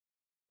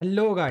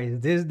Hello guys,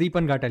 this is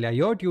Dipan Ghataliya,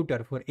 your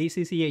tutor for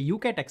ACCA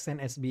UK Taxation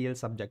SBL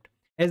subject.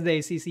 As the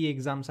ACCA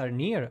exams are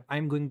near, I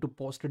am going to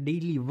post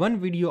daily one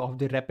video of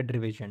the rapid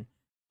revision.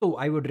 So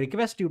I would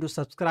request you to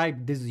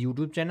subscribe this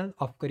YouTube channel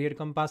of Career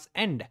Compass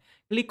and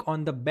click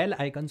on the bell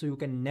icon so you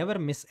can never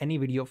miss any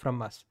video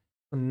from us.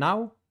 So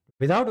now,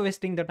 without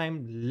wasting the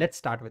time, let's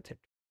start with it.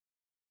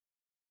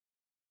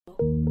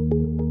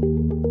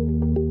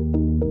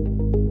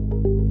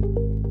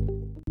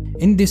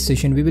 In this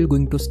session, we will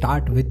going to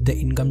start with the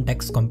income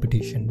tax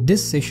computation.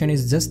 This session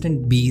is just a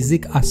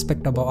basic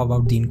aspect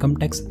about the income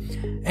tax.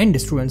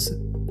 And students,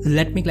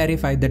 let me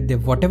clarify that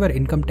whatever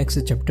income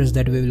tax chapters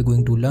that we will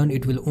going to learn,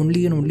 it will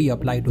only and only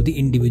apply to the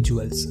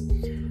individuals.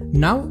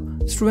 Now,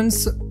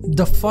 students,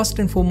 the first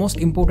and foremost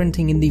important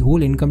thing in the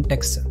whole income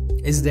tax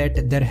is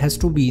that there has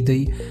to be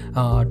the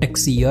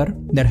tax year,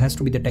 there has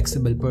to be the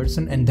taxable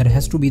person, and there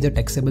has to be the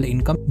taxable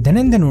income. Then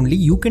and then only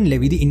you can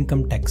levy the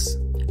income tax.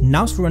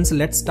 Now students,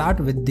 let's start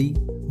with the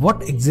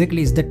what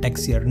exactly is the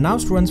tax year. Now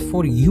students,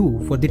 for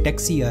the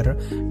tax year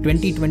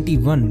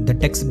 2021, the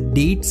tax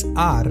dates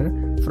are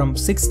from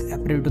 6th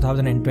April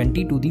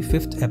 2020 to the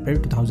 5th April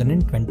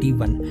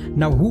 2021.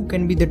 Now who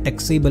can be the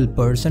taxable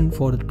person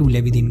to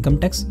levy the income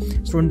tax?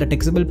 Student, the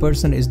taxable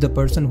person is the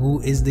person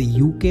who is the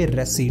UK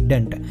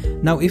resident.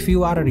 Now if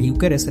you are a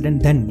UK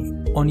resident, then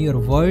on your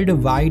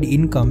worldwide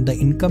income, the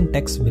income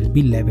tax will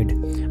be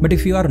levied. But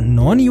if you are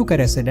non-UK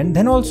resident,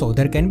 then also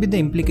there can be the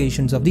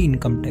implications of the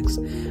income tax.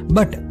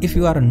 But if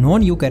you are a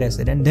non-UK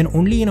resident, then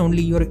only and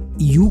only your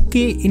UK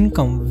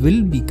income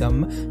will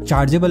become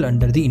chargeable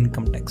under the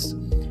income tax.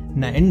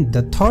 Now, and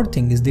the third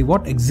thing is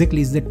what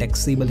exactly is the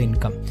taxable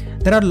income.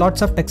 There are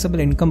lots of taxable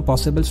income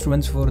possible,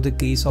 students, for the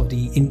case of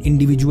the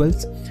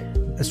individuals.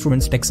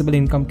 Students, taxable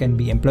income can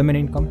be employment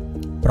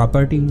income,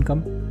 property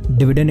income,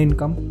 dividend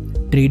income,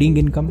 trading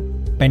income,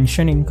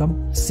 pension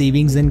income,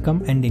 savings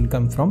income, and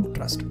income from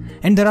trust.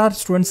 And there are,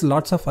 students,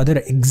 lots of other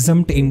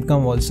exempt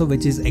income also,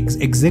 which is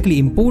exactly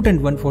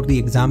important one for the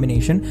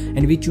examination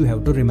and which you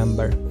have to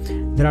remember.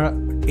 There are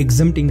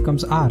exempt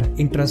incomes are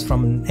interest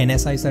from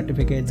NSI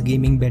certificates,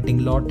 gaming,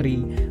 betting,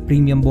 lottery,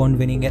 premium bond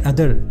winning, and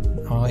other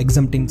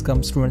exempt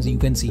income, students, you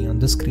can see on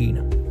the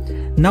screen.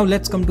 Now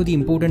let's come to the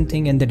important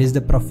thing, and that is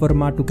the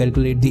Proforma to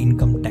calculate the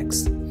income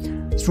tax.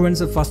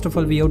 Students, first of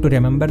all, we have to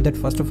remember that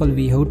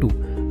we have to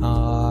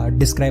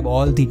describe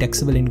all the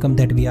taxable income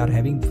that we are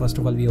having. First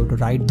of all, we have to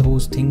write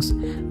those things.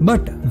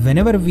 But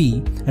whenever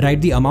we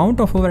write the amount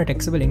of our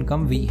taxable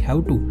income, we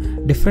have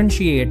to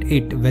differentiate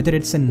it, whether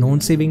it's a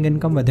non-saving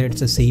income, whether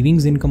it's a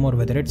savings income, or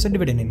whether it's a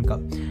dividend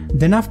income.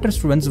 Then after,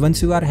 students,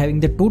 once you are having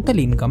the total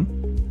income,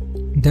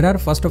 there are,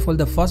 first of all,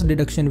 the first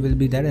deduction will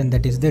be there, and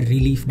that is the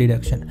relief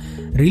deduction.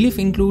 Relief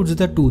includes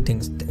the two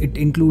things. It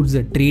includes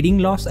the trading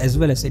loss as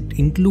well as it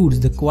includes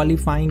the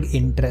qualifying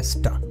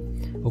interest.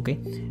 Okay.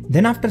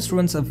 Then after,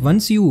 students,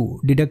 once you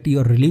deduct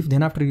your relief,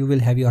 then after you will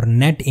have your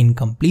net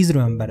income. Please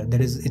remember,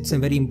 it's a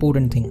very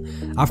important thing.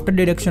 After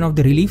deduction of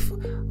the relief,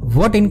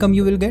 what income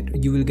you will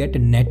get? You will get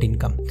net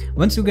income.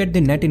 Once you get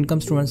the net income,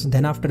 students,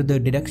 then after the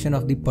deduction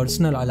of the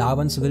personal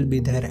allowance will be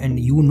there, and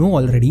you know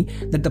already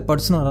that the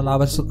personal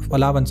allowance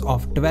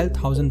of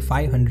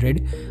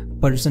 12,500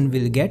 person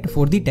will get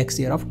for the tax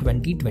year of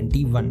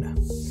 2021.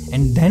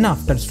 And then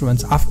after,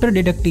 students, after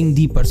deducting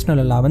the personal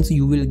allowance,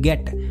 you will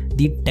get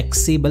the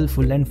taxable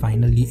full and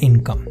final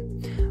income.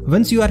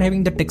 Once you are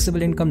having the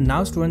taxable income,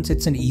 now students,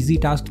 it's an easy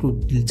task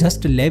to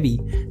just levy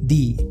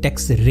the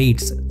tax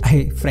rates.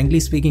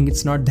 Frankly speaking,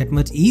 it's not that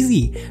much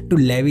easy to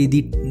levy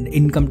the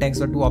income tax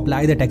or to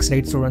apply the tax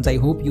rates, students. I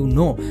hope you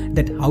know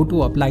that how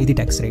to apply the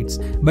tax rates.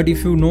 But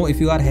if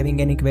you are having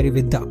any query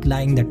with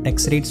applying the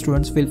tax rates,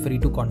 students, feel free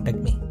to contact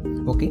me.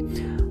 Okay.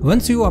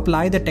 Once you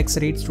apply the tax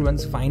rate,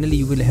 students, finally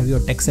you will have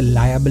your tax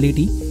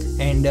liability.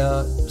 And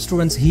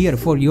students, here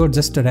for your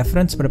just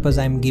reference purpose,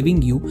 I am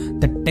giving you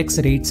the tax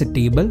rates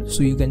table,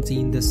 so you can see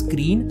in the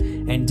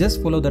screen and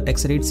just follow the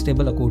tax rates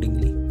table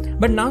accordingly.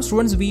 But now,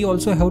 students, we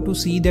also have to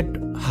see that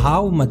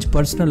how much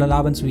personal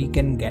allowance we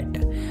can get.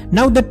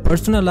 Now that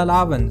personal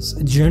allowance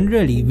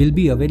generally will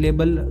be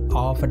available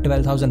of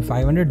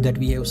 12,500 that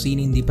we have seen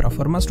in the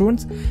Proforma,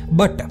 students.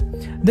 But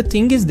the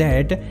thing is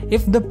that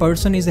if the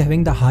person is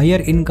having the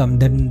higher income,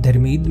 then there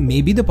may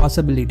be the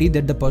possibility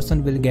that the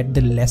person will get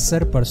the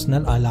lesser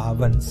personal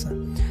allowance.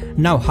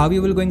 Now how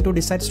you will going to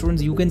decide,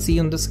 students? You can see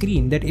on the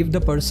screen that if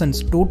the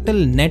person's total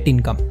net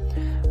income,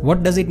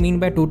 what does it mean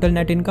by total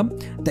net income?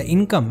 The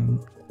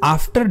income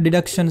after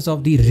deductions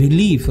of the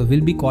relief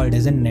will be called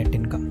as a net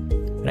income,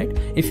 right?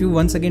 If you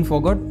once again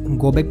forgot,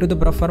 go back to the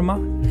Proforma,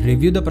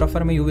 review the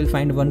Proforma, you will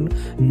find one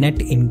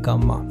net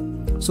income.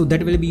 So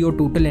that will be your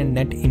total and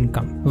net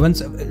income.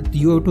 Once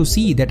you have to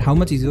see that how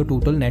much is your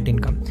total net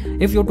income.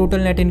 If your total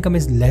net income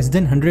is less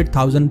than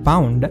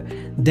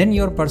 £100,000, then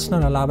your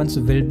personal allowance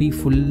will be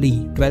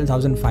fully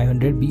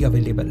 12,500 be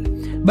available.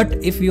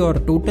 But if your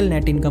total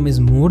net income is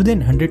more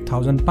than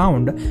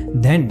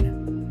 £100,000, then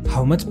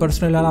how much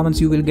personal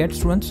allowance you will get,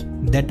 students?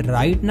 That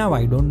right now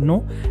I don't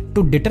know.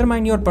 To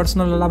determine your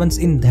personal allowance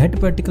in that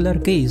particular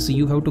case,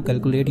 you have to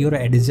calculate your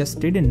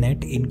adjusted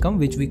net income,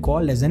 which we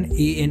call as an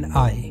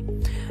ANI.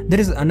 There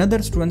is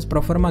another, students,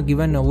 Proforma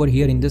given over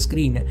here in the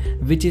screen,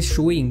 which is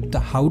showing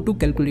how to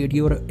calculate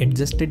your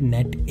adjusted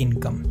net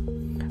income.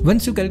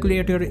 Once you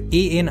calculate your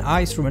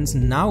ANI, students,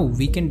 now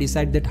we can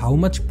decide that how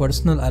much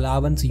personal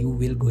allowance you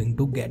will going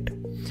to get.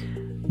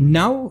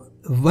 Now,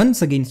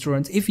 once again,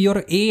 students, if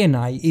your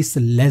ANI is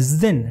less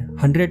than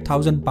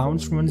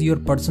 £100,000, students, your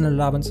personal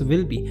allowance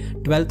will be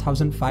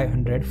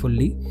 12,500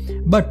 fully.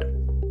 But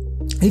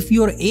if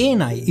your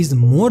ANI is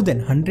more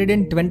than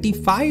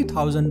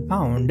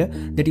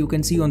 £125,000 that you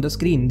can see on the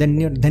screen,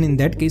 then in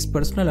that case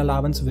personal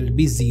allowance will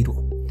be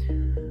 0.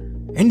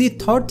 And the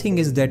third thing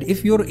is that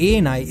if your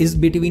ANI is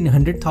between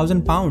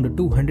 £100,000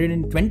 to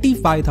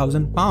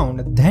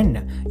 £125,000,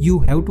 then you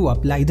have to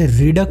apply the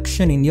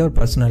reduction in your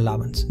personal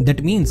allowance.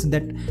 That means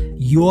that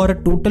your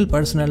total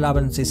personal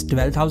allowance is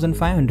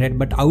 12,500,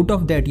 but out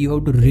of that you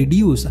have to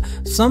reduce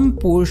some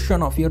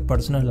portion of your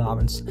personal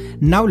allowance.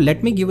 Now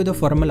let me give you the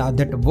formula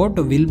that what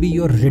will be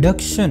your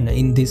reduction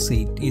in this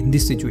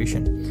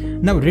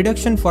situation. Now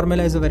reduction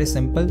formula is very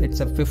simple.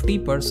 It's a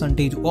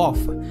 50% of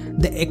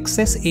the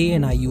excess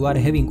ANI you are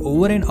having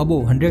over and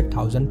above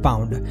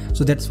 £100,000.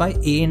 So that's why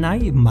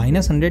ANI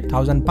minus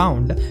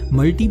 £100,000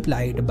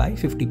 multiplied by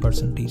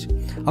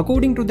 50%.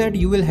 According to that,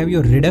 you will have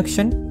your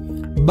reduction.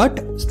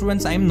 But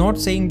students, I am not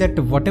saying that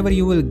whatever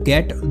you will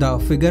get the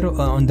figure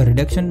on the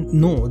reduction.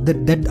 No,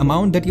 that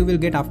amount that you will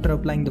get after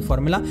applying the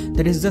formula,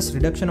 that is just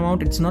reduction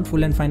amount. It's not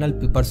full and final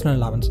personal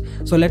allowance.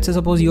 So let's say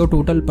suppose your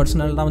total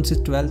personal allowance is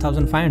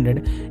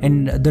 12,500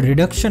 and the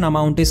reduction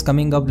amount is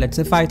coming up, let's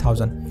say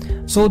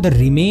 5,000. So the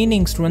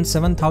remaining, students,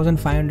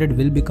 7,500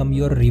 will become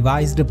your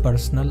revised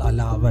personal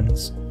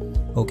allowance.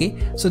 Okay,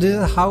 so this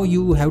is how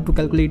you have to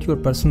calculate your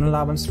personal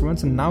allowance,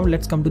 students. And now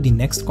let's come to the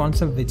next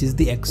concept, which is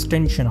the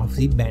extension of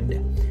the band.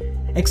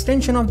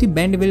 Extension of the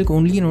band will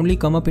only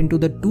come up into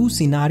the two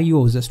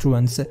scenarios,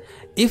 students.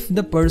 If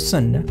the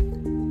person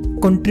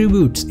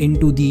contributes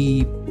into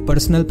the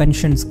personal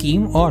pension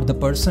scheme or the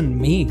person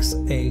makes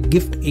a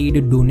gift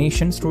aid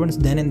donation, students,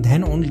 then and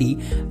then only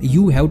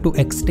you have to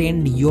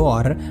extend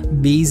your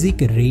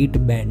basic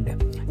rate band.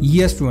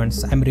 Yes,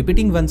 students, I'm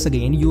repeating once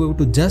again, you have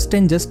to just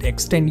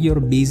extend your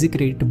basic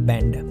rate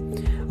band.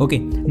 Okay,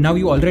 now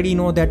you already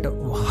know that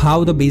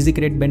how the basic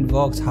rate band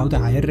works, how the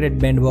higher rate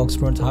band works,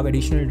 students, how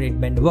additional rate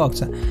band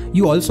works.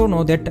 You also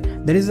know that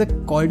there is a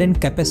called in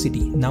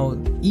capacity. Now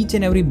each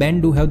and every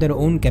band do have their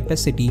own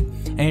capacity,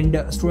 and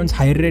students,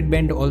 higher rate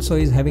band also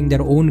is having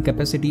their own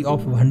capacity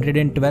of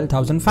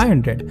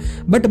 112,500.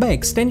 But by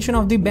extension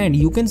of the band,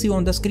 you can see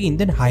on the screen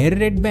that higher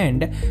rate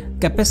band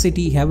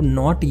capacity have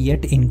not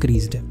yet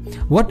increased.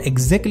 What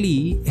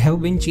exactly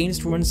have been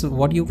changed, students?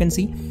 What you can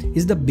see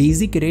is the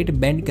basic rate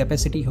band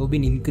capacity have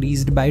been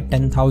increased by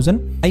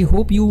 10,000. I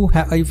hope you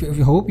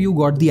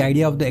got the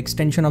idea of the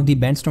extension of the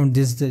band.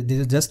 This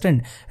is just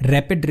a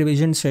rapid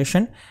revision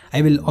session.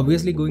 I will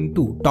obviously going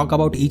to talk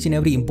about each and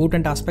every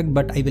important aspect,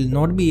 but I will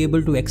not be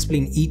able to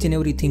explain each and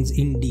every things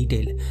in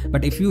detail.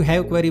 But if you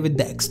have query with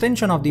the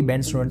extension of the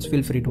band, students,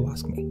 feel free to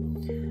ask me.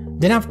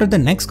 Then after, the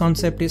next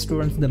concept is,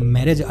 students, the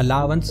marriage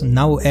allowance.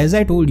 Now as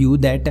I told you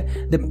that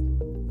the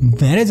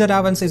marriage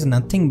allowance is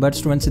nothing but,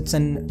 students, it's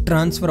a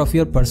transfer of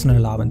your personal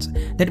allowance.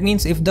 That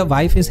means if the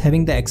wife is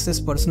having the excess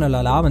personal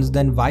allowance,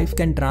 then wife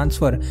can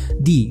transfer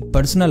the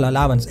personal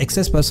allowance,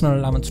 excess personal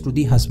allowance, to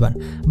the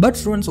husband. But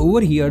students,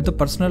 over here the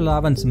personal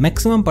allowance,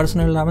 maximum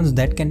personal allowance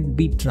that can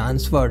be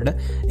transferred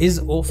is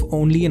of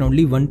only and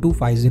only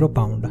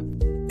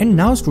 £1,250. And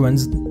now,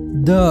 students,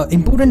 the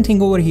important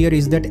thing over here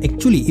is that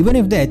actually even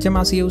if the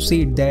HMRC have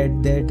said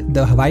that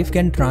the wife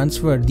can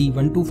transfer the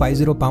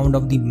 £1,250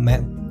 of the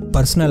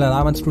personal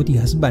allowance to the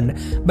husband,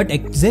 but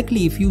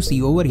exactly if you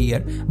see over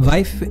here,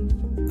 wife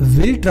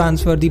will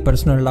transfer the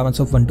personal allowance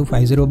of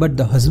 1250, but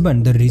the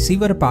husband, the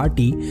receiver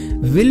party,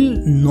 will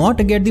not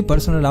get the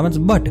personal allowance,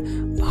 but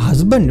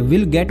husband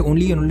will get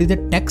only the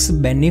tax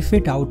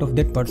benefit out of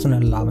that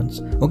personal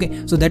allowance. Okay,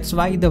 so that's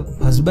why the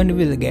husband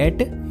will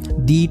get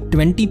the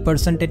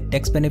 20%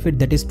 tax benefit,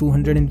 that is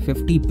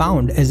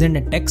 £250 as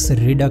a tax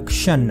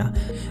reduction.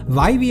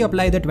 Why we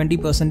apply the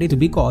 20%?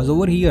 Because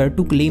over here,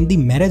 to claim the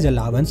marriage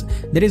allowance,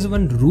 there is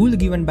one rule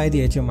given by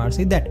the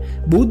HMRC that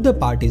both the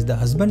parties, the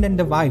husband and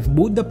the wife,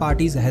 both the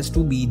parties has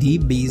to be the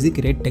basic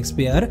rate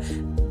taxpayer.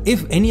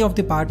 If any of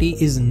the party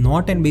is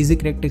not a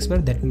basic rate taxpayer,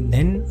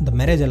 then the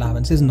marriage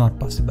allowance is not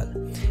possible.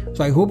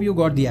 So I hope you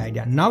got the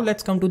idea. Now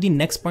let's come to the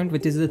next point,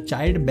 which is the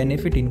child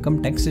benefit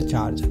income tax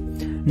charge.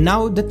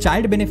 Now the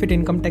child benefit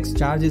income tax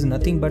charge is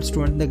nothing but,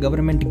 student, the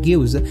government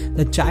gives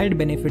the child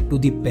benefit to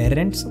the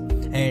parents,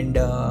 and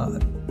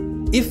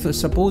if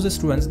suppose,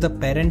 students, the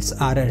parents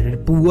are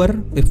poor,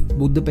 if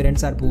both the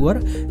parents are poor,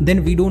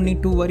 then we don't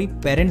need to worry.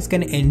 Parents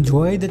can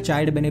enjoy the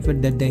child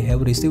benefit that they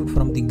have received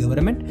from the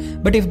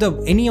government. But if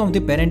any of the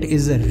parent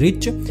is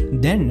rich,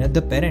 then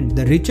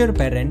the richer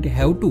parent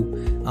have to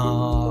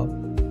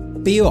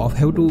pay off,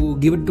 have to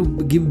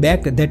give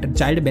back that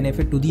child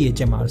benefit to the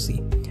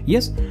HMRC.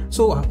 Yes,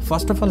 so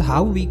first of all,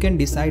 how we can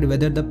decide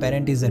whether the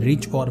parent is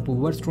rich or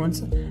poor,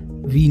 students?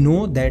 We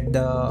know that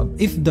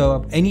if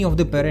any of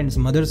the parents,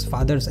 mother's,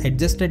 father's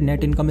adjusted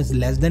net income is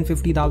less than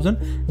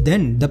 50,000,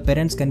 then the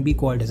parents can be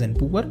called as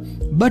poor.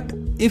 But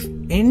if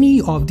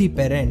any of the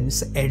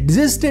parents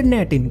adjusted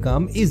net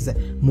income is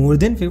more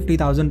than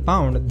 50,000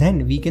 pound,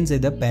 then we can say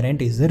the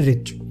parent is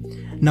rich.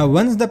 Now,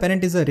 once the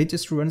parent is a rich,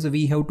 students,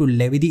 we have to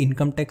levy the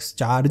income tax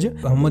charge.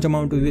 How much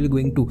amount we will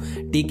going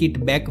to take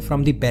it back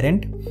from the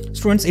parent?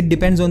 Students, it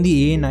depends on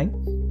the ANI.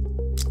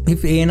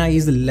 If ANI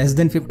is less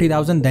than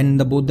 50,000, then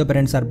both the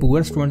parents are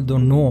poor. Students,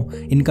 don't know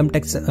income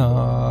tax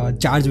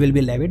charge will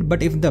be levied.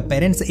 But if the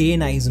parents'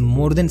 ANI is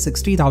more than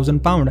 60,000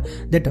 pound,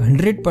 that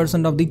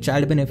 100% of the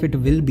child benefit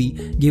will be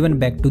given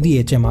back to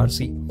the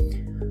HMRC.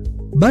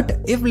 But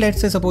if, let's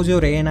say, suppose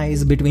your ANI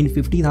is between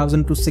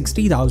 50,000 to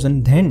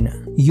 60,000,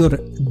 then you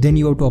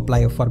have to apply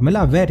a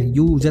formula where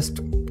you just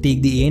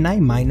take the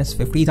ANI minus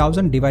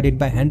 50,000 divided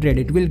by 100.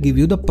 It will give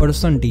you the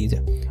percentage.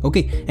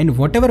 Okay, and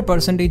whatever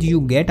percentage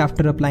you get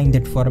after applying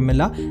that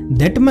formula,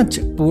 that much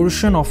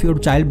portion of your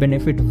child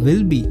benefit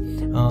will be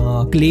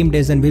claimed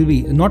as, and will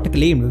be not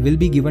claimed, will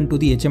be given to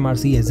the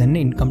HMRC as an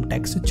income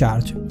tax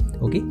charge.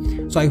 Okay,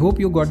 so I hope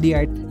you got the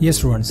idea. Yes,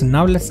 students,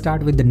 now let's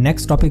start with the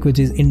next topic, which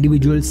is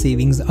individual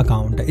savings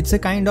account. It's a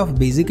kind of,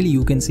 basically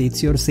you can say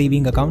it's your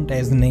saving account,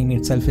 as the name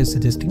itself is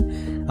suggesting.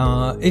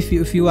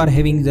 If you are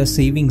having the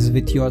savings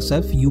with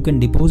yourself, you can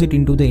deposit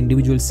into the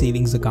individual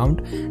savings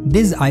account.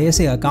 This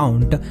ISA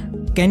account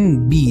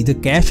can be the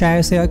cash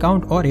ISA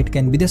account, or it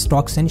can be the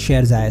stocks and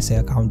shares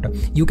ISA account.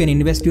 You can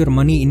invest your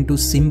money into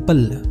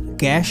simple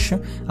cash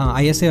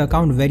ISA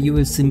account, where you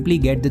will simply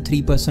get the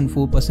 3%,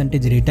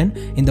 4% return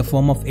in the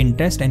form of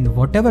interest, and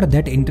whatever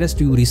that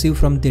interest you receive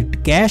from the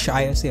cash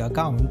ISA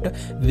account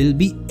will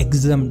be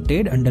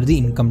exempted under the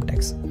income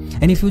tax.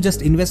 And if you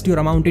just invest your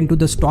amount into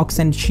the stocks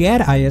and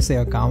share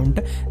ISA account,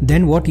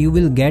 then what you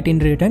will get in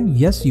return?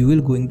 Yes, you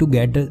will going to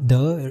get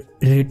the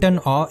return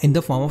or in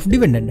the form of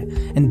dividend,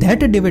 and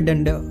that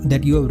dividend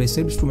that you have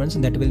received, students,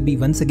 that will be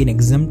once again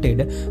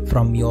exempted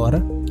from your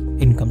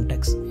income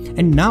tax.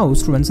 And now,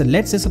 students,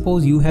 let's say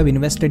suppose you have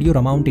invested your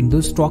amount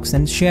into stocks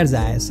and shares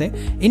ISA.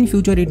 In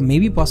future, it may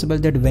be possible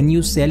that when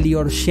you sell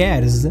your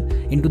shares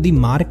into the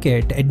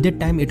market, at that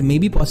time it may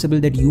be possible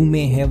that you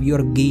may have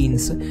your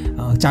gains,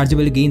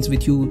 chargeable gains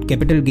with you,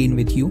 capital gain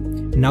with you.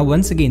 Now,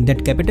 once again,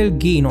 that capital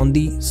gain on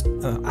the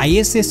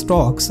ISA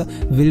stocks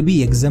will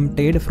be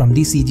exempted from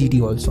the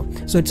CGT also.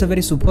 So it's a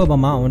very superb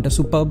amount, a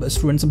superb,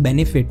 students,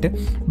 benefit.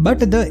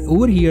 But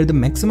over here the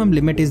maximum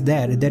limit is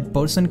there, that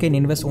person can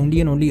invest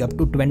only and only up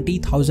to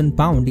 20,000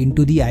 pound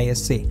into the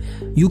ISA.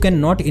 You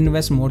cannot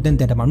invest more than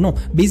that amount. No,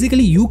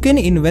 basically you can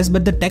invest,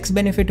 but the tax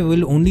benefit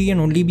will only and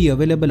only be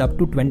available up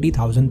to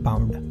 20,000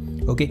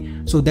 pound. Okay,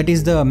 so that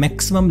is the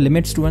maximum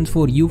limit, students,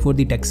 for you for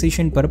the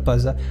taxation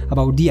purpose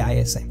about the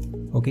ISA.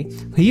 Okay,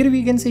 here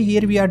we can say,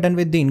 here we are done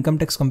with the income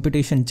tax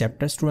computation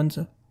chapter, students.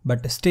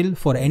 But still,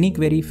 for any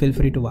query, feel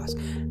free to ask.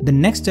 The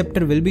next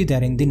chapter will be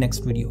there in the next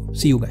video.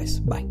 See you guys.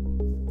 Bye.